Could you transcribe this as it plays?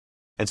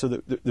And so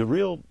the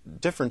real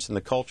difference in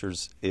the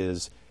cultures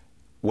is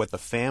what the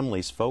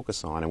families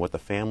focus on and what the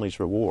families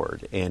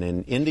reward. And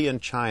in India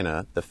and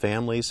China, the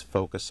families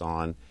focus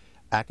on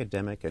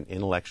academic and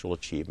intellectual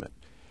achievement.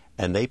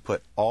 And they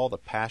put all the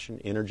passion,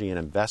 energy, and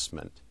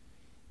investment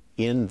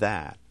in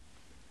that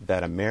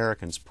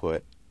Americans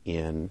put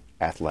in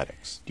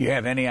athletics. Do you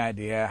have any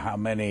idea how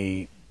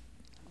many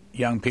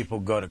young people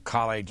go to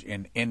college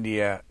in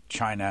India,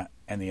 China,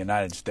 and the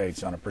United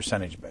States on a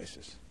percentage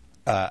basis?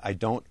 I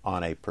don't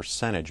on a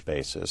percentage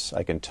basis.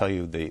 I can tell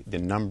you the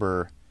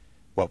number.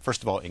 Well,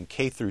 first of all, in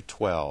K through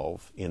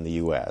 12 in the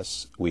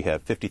U.S., we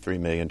have 53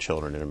 million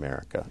children in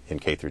America in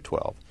K through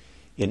 12.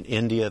 In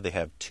India, they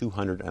have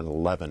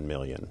 211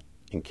 million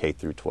in K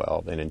through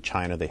 12, and in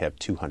China, they have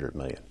 200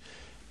 million.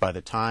 By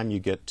the time you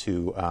get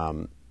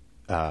to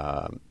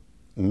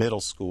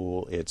middle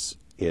school, it's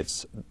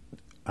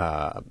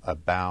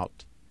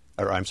about,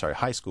 or I'm sorry,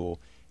 high school,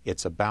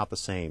 it's about the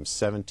same,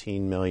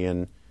 17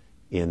 million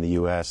in the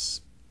U.S.,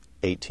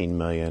 18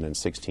 million and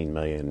 16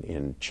 million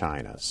in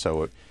China. So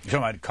you're talking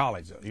about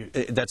college, though.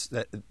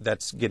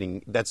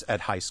 That's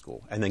at high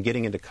school, and then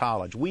getting into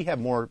college, we have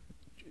more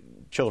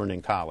children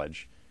in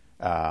college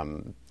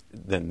than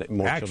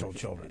more actual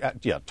children.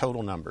 Yeah,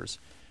 total numbers.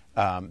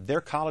 Their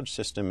college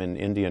system in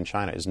India and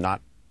China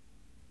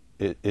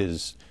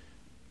is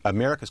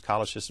America's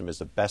college system is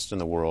the best in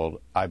the world,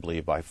 I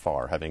believe, by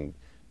far, having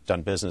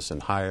done business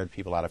and hired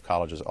people out of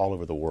colleges all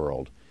over the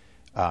world.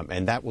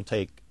 And that will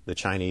take the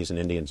Chinese and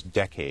Indians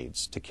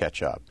decades to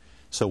catch up.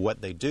 So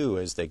what they do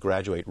is they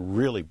graduate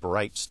really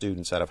bright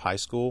students out of high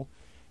school,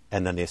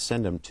 and then they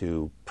send them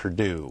to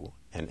Purdue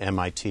and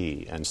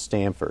MIT and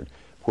Stanford,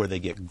 where they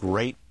get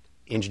great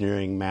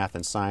engineering, math,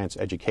 and science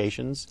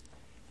educations,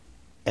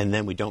 and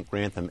then we don't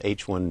grant them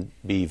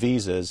H-1B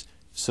visas,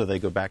 so they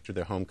go back to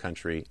their home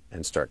country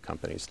and start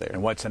companies there.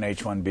 And what's an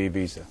H-1B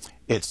visa?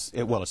 It's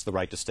the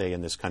right to stay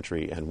in this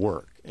country and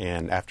work.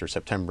 And after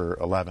September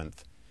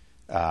 11th,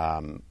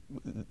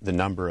 the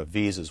number of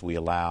visas we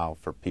allow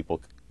for people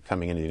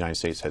coming into the United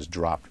States has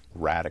dropped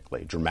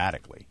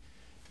dramatically.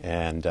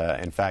 And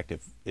in fact,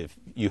 if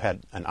you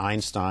had an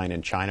Einstein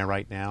in China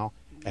right now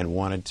and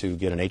wanted to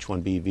get an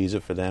H-1B visa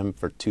for them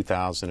for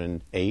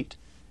 2008,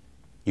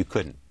 you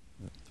couldn't.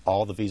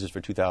 All the visas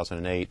for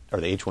 2008, or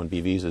the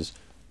H-1B visas,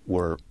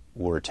 were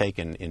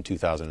taken in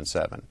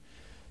 2007.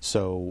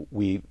 So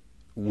we've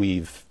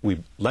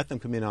let them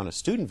come in on a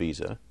student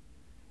visa.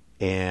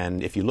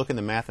 And if you look in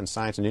the math and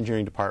science and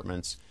engineering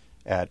departments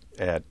at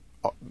the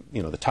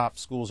top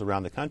schools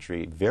around the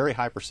country, very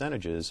high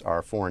percentages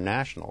are foreign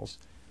nationals,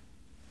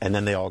 and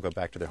then they all go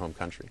back to their home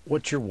country.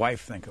 What's your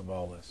wife think of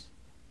all this?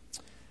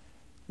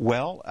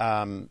 Well,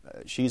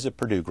 she's a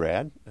Purdue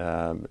grad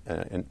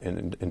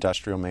in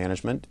industrial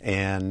management,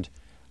 and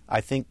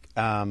I think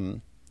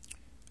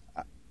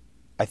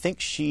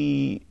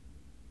she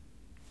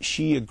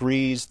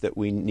agrees that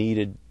we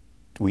need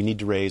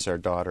to raise our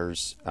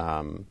daughter's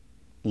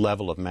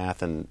level of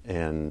math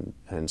and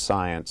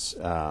science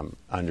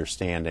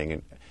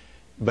understanding,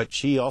 but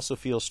she also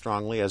feels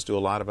strongly, as do a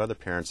lot of other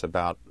parents,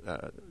 about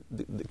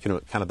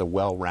kind of the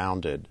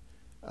well-rounded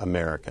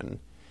American.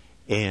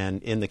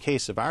 And in the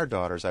case of our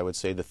daughters, I would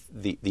say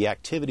the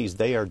activities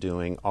they are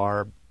doing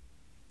are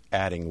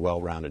adding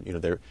well-rounded.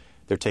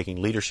 They're taking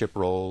leadership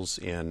roles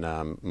in.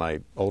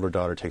 My older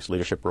daughter takes a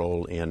leadership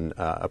role in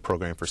a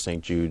program for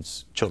St.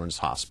 Jude's Children's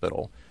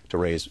Hospital to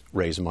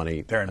raise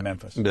money. They're in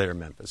Memphis. They're in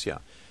Memphis, yeah.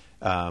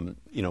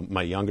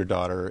 My younger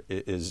daughter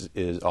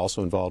is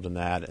also involved in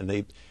that, and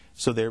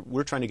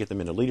we're trying to get them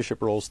into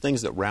leadership roles,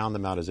 things that round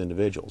them out as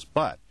individuals.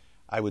 But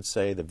I would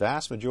say the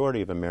vast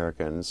majority of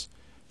Americans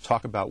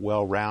talk about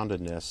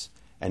well-roundedness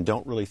and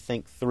don't really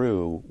think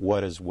through what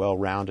does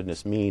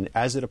well-roundedness mean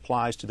as it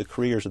applies to the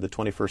careers of the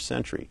 21st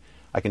century.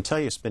 I can tell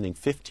you, spending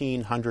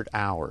 1,500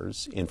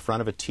 hours in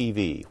front of a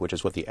TV, which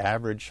is what the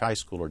average high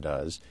schooler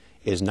does,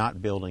 is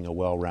not building a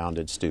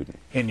well-rounded student.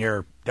 In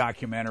your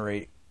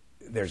documentary,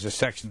 there's a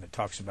section that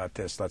talks about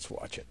this. Let's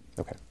watch it.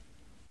 Okay.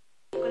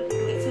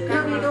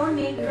 No, we don't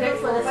need to get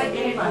for the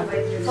second one.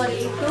 For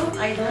A2,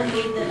 I don't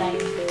need the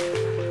line.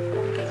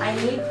 I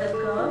need the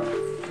curve.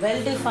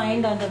 Well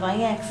defined on the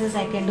y-axis,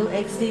 I can do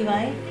x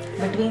dy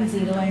between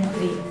 0 and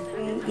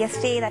 3.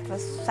 Yesterday, that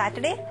was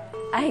Saturday,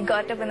 I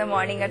got up in the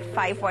morning at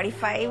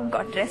 5:45,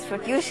 got dressed for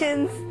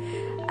tuitions,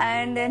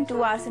 and then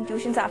 2 hours in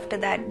tuitions after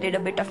that, did a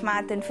bit of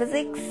math and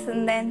physics,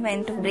 and then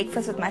went to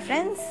breakfast with my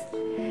friends.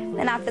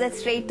 Then after that,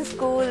 straight to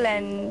school,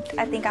 and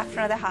I think after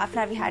another half an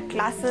hour, we had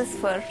classes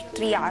for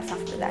 3 hours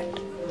after that,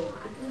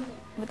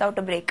 without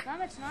a break.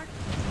 No, it's not.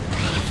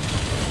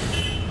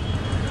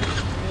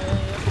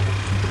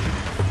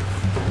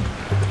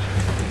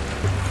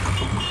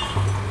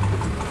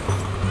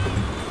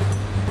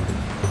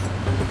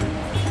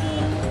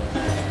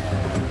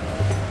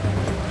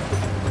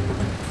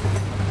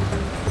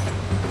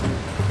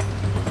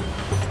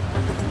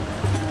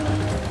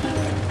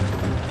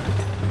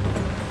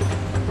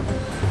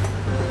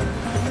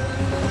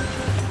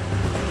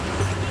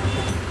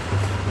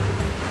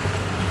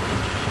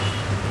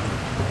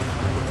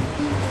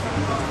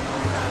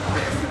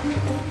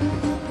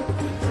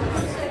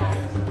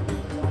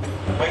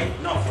 White,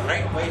 no,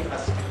 right, white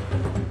first.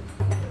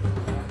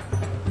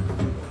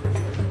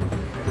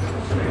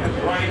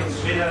 White,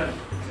 middle.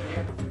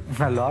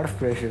 A lot of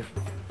pressure.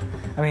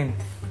 I mean,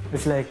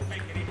 it's like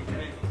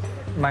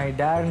my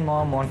dad and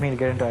mom want me to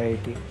get into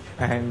IIT,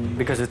 and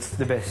because it's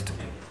the best.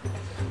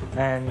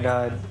 And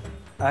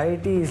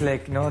IIT is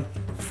like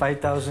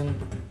 5,000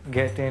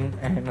 get in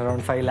and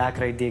around 5 lakh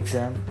write the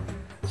exam.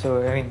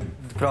 So I mean,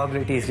 the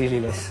probability is really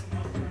less.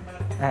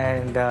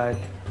 And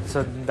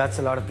so that's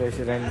a lot of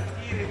pressure. And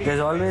there's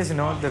always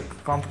the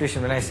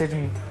competition. When I sit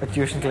in a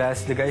tuition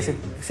class, the guy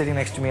sitting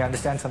next to me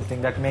understands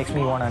something that makes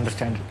me want to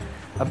understand it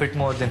a bit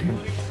more than him.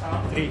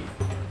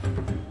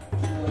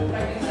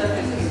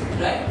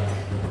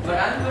 But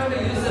I'm going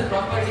to use the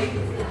property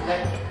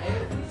that...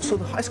 So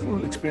the high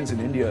school experience in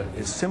India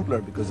is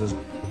simpler because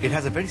it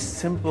has a very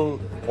simple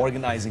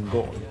organizing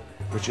goal,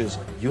 which is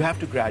you have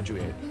to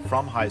graduate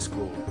from high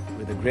school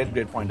with a great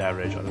grade point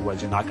average,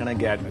 otherwise you're not going to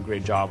get a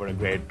great job or a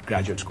great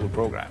graduate school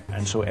program.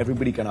 And so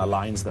everybody kind of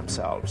aligns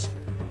themselves.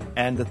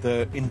 And that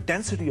the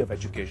intensity of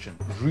education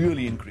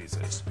really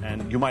increases.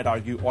 And you might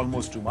argue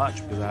almost too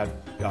much, because I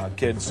have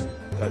kids,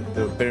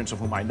 the parents of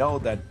whom I know,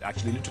 that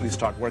actually literally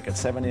start work at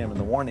 7 a.m. in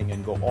the morning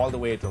and go all the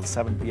way till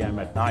 7 p.m.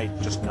 at night,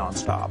 just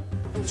nonstop.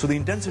 So the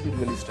intensity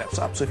really steps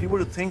up. So if you were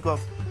to think of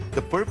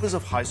the purpose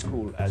of high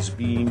school as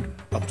being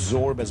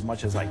absorb as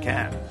much as I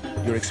can,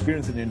 your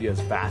experience in India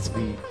is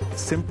vastly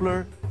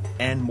simpler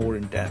and more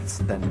intense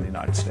than in the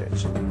United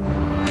States.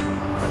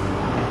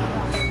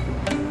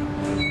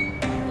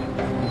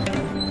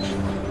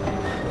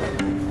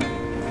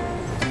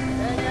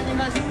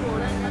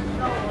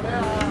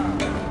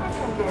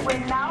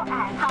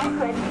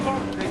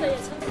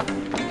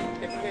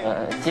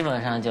基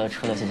本上就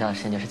除了学校的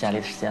时间就是家里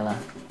的时间了。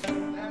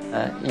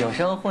有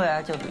时候会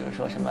啊，就比如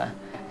说什么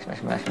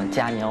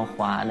嘉年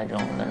华那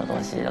种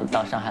东西，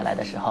到上海来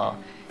的时候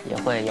也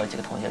会有几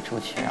个同学出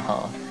去，然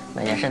后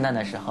每年圣诞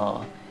的时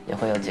候也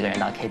会有几个人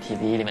到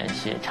KTV 里面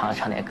去唱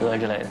点歌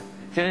之类的，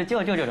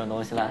就这种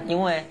东西了。因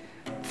为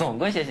总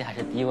归学习还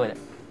是第一位的，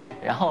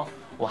然后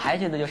我还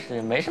觉得就是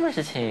没什么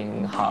事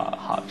情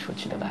好出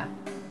去的吧。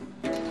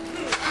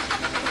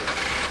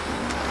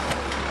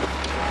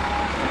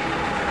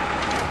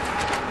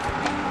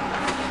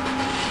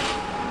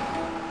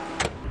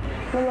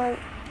那么，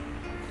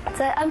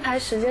在安排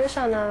时间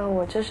上呢，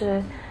我就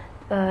是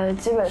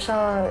基本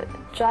上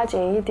抓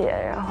紧一点，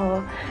然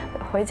后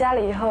回家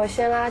了以后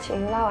先拉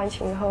琴，拉完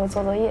琴以后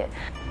做作业。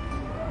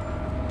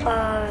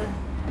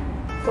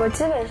我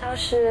基本上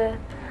是，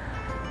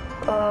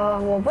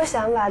我不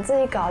想把自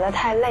己搞得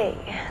太累，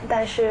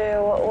但是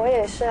我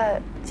也是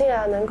尽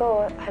量能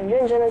够很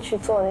认真的去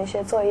做那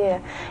些作业，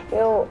因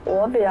为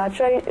我比较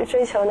追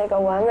求那个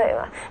完美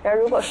嘛。然后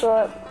如果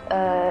说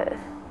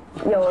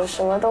有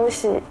什么东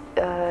西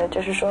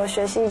就是说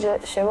学习一直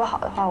学不好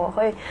的话，我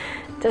会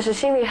就是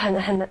心里很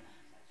的。那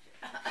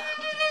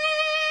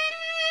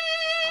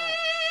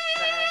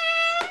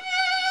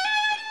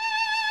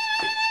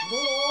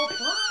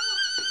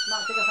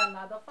这个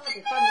拿到放你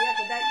要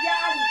给他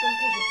压力跟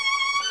故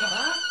事啊。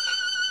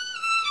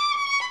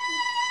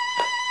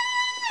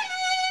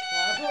我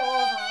说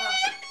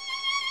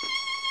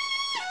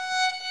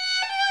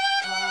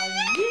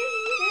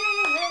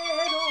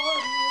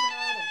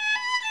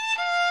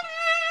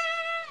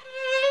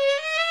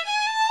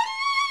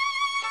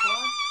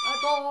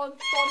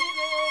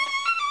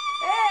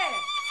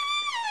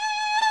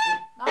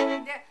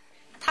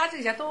他这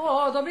个叫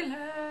哆咪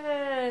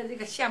来，这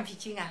个橡皮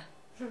筋啊，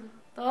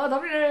哆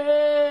咪来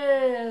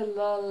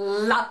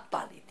啦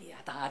吧哩的呀，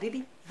哒哩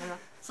的，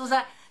是不是？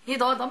你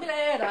哆咪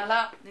来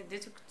啦，你这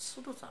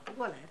速度转不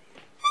过来的。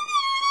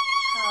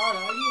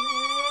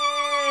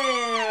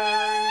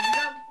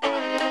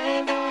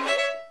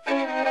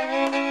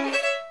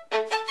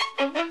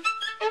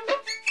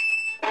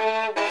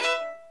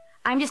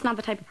I'm just not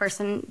the type of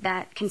person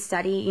that can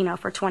study,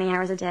 for 20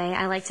 hours a day.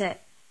 I like to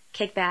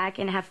kick back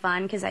and have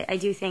fun because I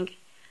do think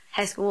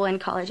high school and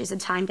college is a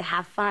time to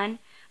have fun,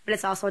 but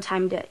it's also a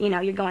time to,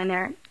 you're going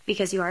there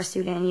because you are a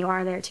student and you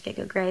are there to get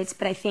good grades.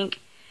 But I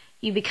think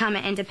you become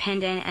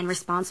independent and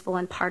responsible,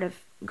 and part of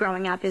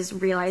growing up is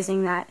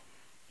realizing that,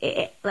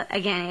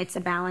 again, it's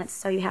a balance,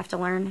 so you have to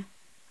learn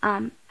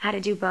how to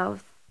do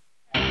both.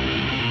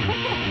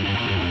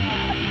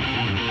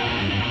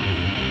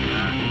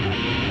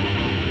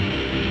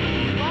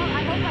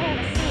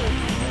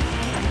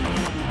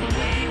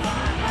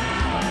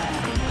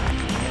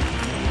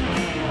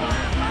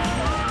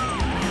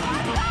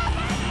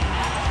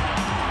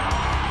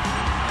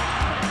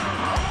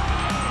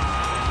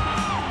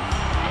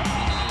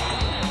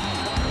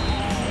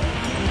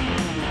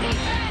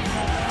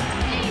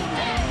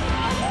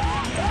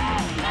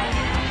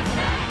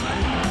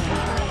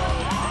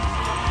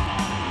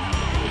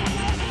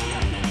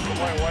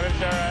 What is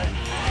that, right?